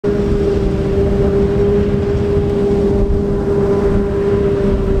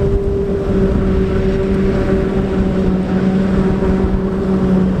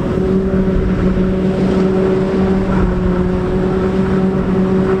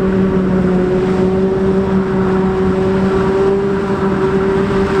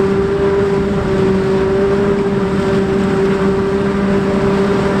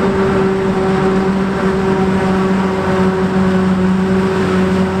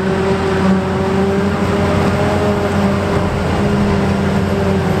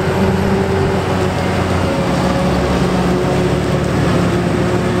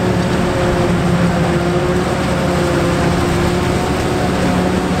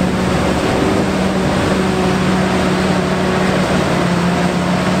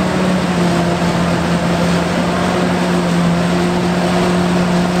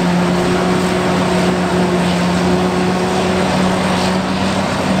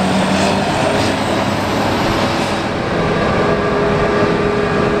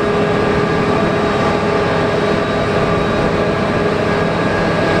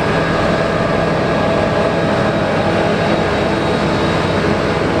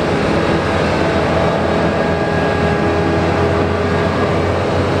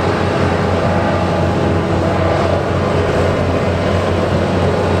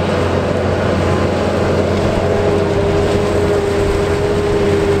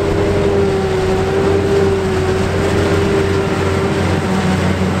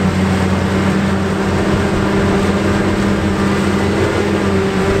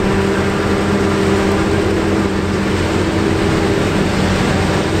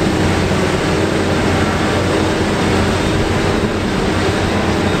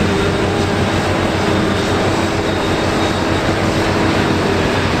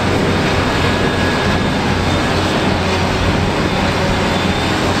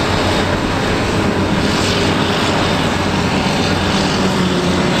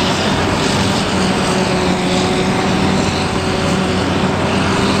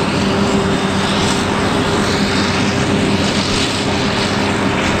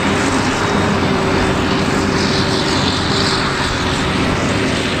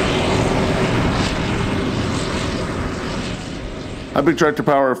Hi Big Tractor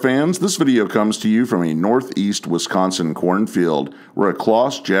Power fans, this video comes to you from a northeast Wisconsin cornfield where a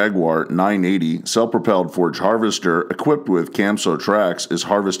Claas Jaguar 980 self-propelled forage harvester equipped with CAMSO tracks is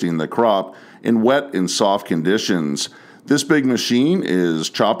harvesting the crop in wet and soft conditions. This big machine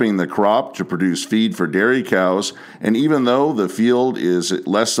is chopping the crop to produce feed for dairy cows, and even though the field is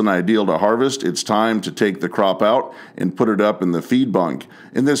less than ideal to harvest, it's time to take the crop out and put it up in the feed bunk.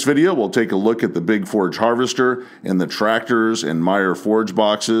 In this video, we'll take a look at the big forage harvester and the tractors and MEYER forage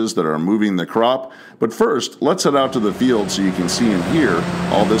boxes that are moving the crop. But first, let's head out to the field so you can see and hear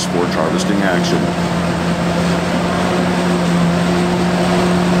all this forage harvesting action.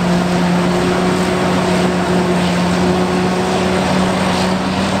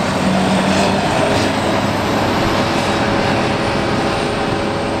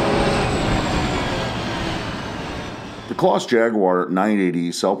 The Claas Jaguar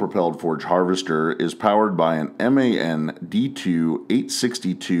 980 self-propelled forage harvester is powered by an MAN D2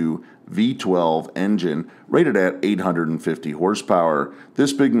 862 V12 engine rated at 850 horsepower.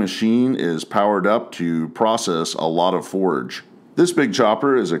 This big machine is powered up to process a lot of forage. This big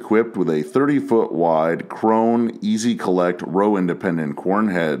chopper is equipped with a 30-foot wide KRONE Easy Collect row independent corn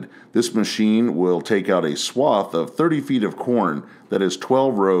head. This machine will take out a swath of 30 feet of corn that is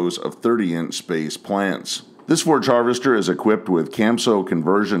 12 rows of 30-inch space plants. This forage harvester is equipped with CAMSO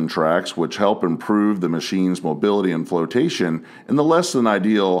Conversation Tracks, which help improve the machine's mobility and flotation in the less than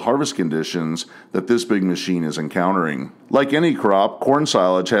ideal harvest conditions that this big machine is encountering. Like any crop, corn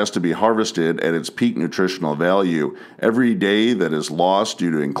silage has to be harvested at its peak nutritional value. Every day that is lost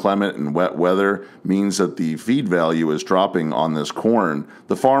due to inclement and wet weather means that the feed value is dropping on this corn.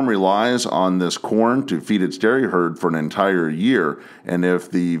 The farm relies on this corn to feed its dairy herd for an entire year, and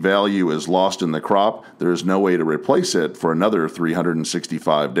if the value is lost in the crop, there is no way to replace it for another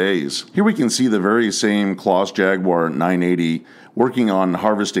 365 days. Here we can see the very same Claas Jaguar 980 working on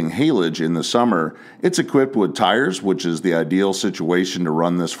harvesting haylage in the summer. It's equipped with tires, which is the ideal situation to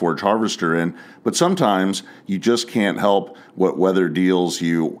run this forage harvester in, but sometimes you just can't help what weather deals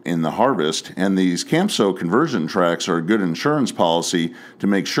you in the harvest, and these CAMSO conversion tracks are a good insurance policy to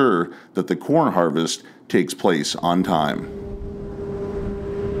make sure that the corn harvest takes place on time.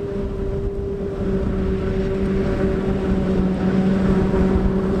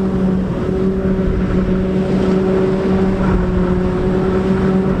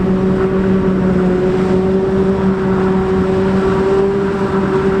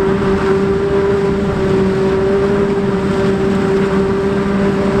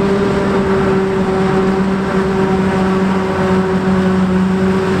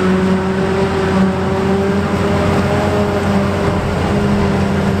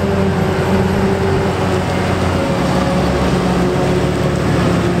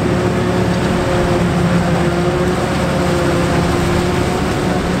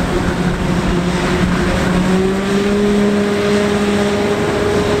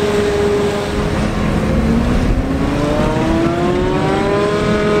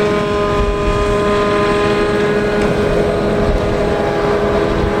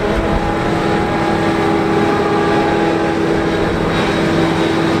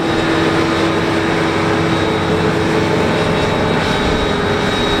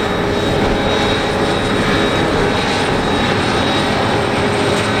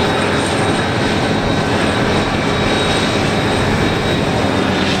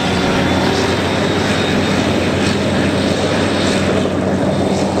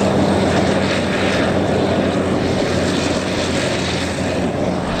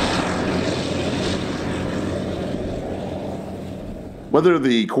 Whether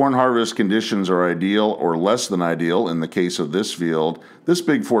the corn harvest conditions are ideal or less than ideal in the case of this field, this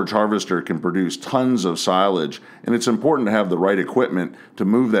big forage harvester can produce tons of silage, and it's important to have the right equipment to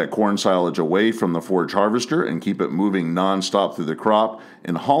move that corn silage away from the forage harvester and keep it moving non-stop through the crop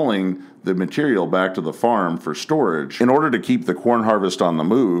and hauling the material back to the farm for storage. In order to keep the corn harvest on the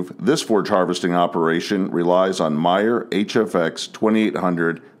move, this forage harvesting operation relies on MEYER HFX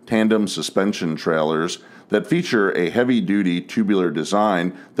 2800 tandem suspension trailers that feature a heavy-duty tubular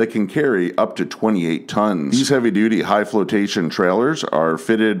design that can carry up to 28 tons. These heavy-duty high-flotation trailers are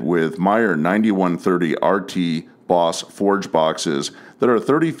fitted with MEYER 9130 RT Boss forage boxes that are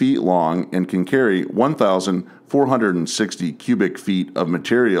 30 feet long and can carry 1,460 cubic feet of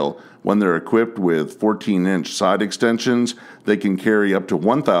material. When they're equipped with 14-inch side extensions, they can carry up to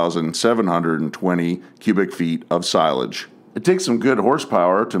 1,720 cubic feet of silage. It takes some good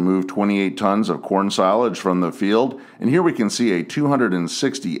horsepower to move 28 tons of corn silage from the field, and here we can see a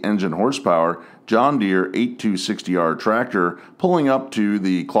 260 engine horsepower John Deere 8260R tractor pulling up to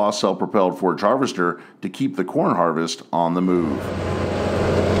the Claas self-propelled forage harvester to keep the corn harvest on the move.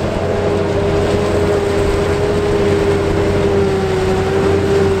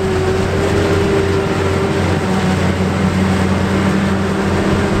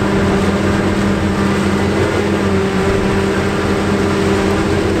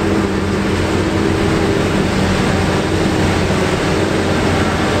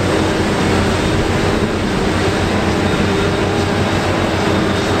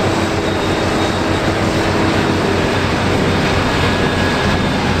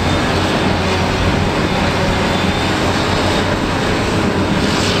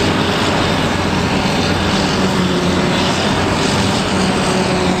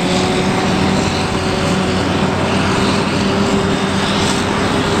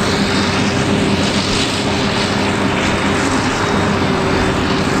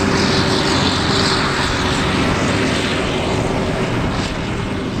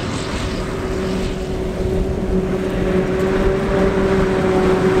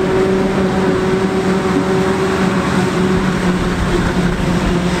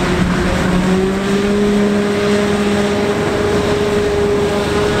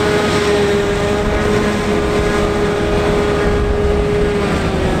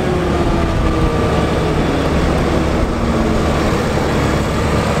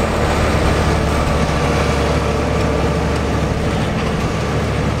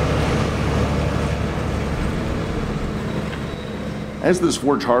 As this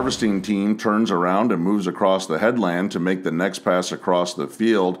forage harvesting team turns around and moves across the headland to make the next pass across the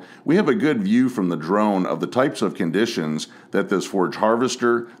field, we have a good view from the drone of the types of conditions that this forage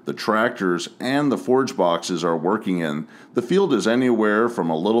harvester, the tractors, and the forage boxes are working in. The field is anywhere from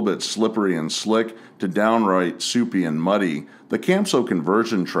a little bit slippery and slick to downright soupy and muddy. The CAMSO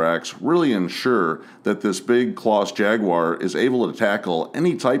Conversion Tracks really ensure that this big Claas Jaguar is able to tackle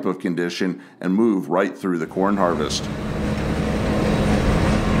any type of condition and move right through the corn harvest.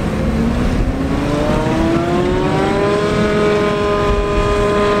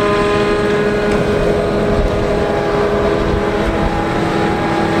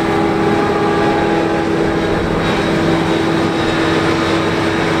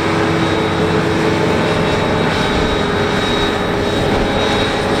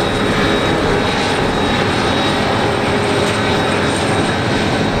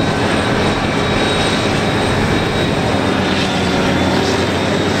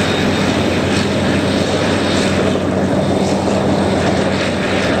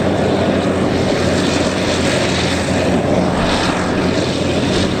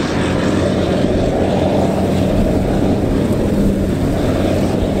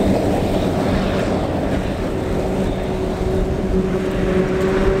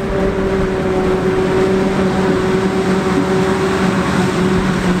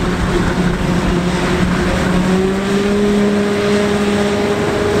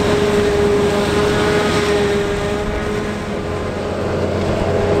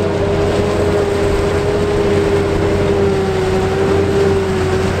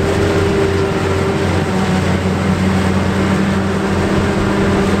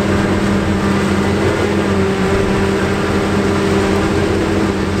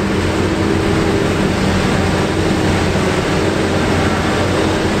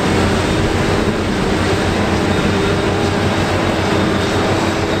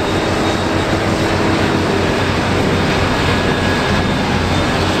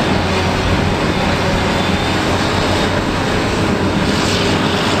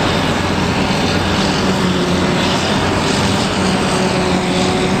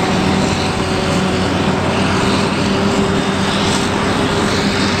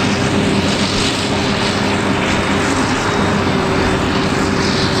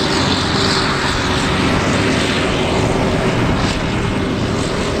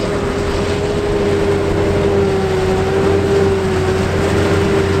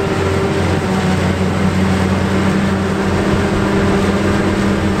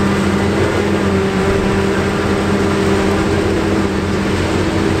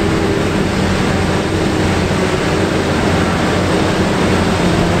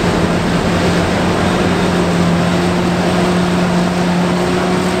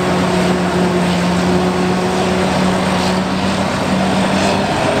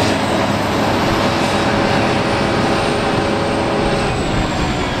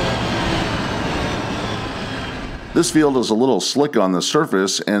 This field is a little slick on the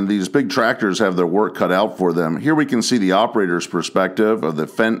surface, and these big tractors have their work cut out for them. Here we can see the operator's perspective of the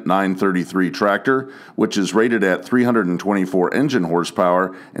FENDT 933 tractor, which is rated at 324 engine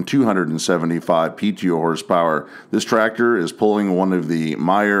horsepower and 275 PTO horsepower. This tractor is pulling one of the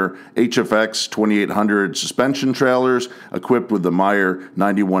MEYER HFX 2800 suspension trailers equipped with the MEYER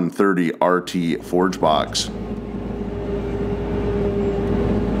 9130 RT forge box.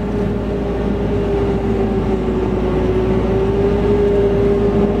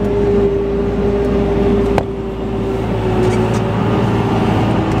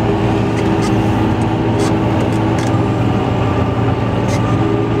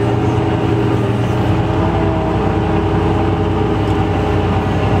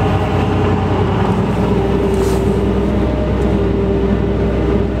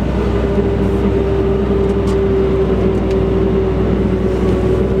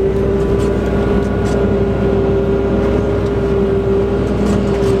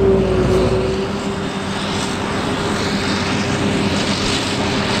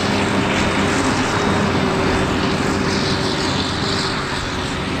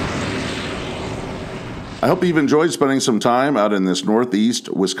 I hope you've enjoyed spending some time out in this northeast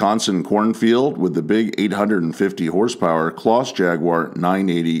Wisconsin cornfield with the big 850 horsepower Claas Jaguar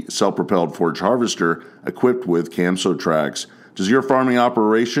 980 self-propelled forage harvester equipped with CAMSO tracks. Does your farming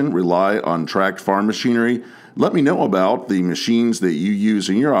operation rely on tracked farm machinery? Let me know about the machines that you use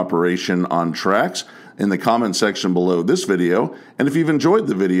in your operation on tracks in the comment section below this video. And if you've enjoyed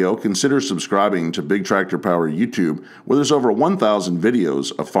the video, consider subscribing to Big Tractor Power YouTube, where there's over 1,000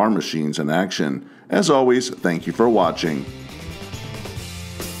 videos of farm machines in action. As always, thank you for watching.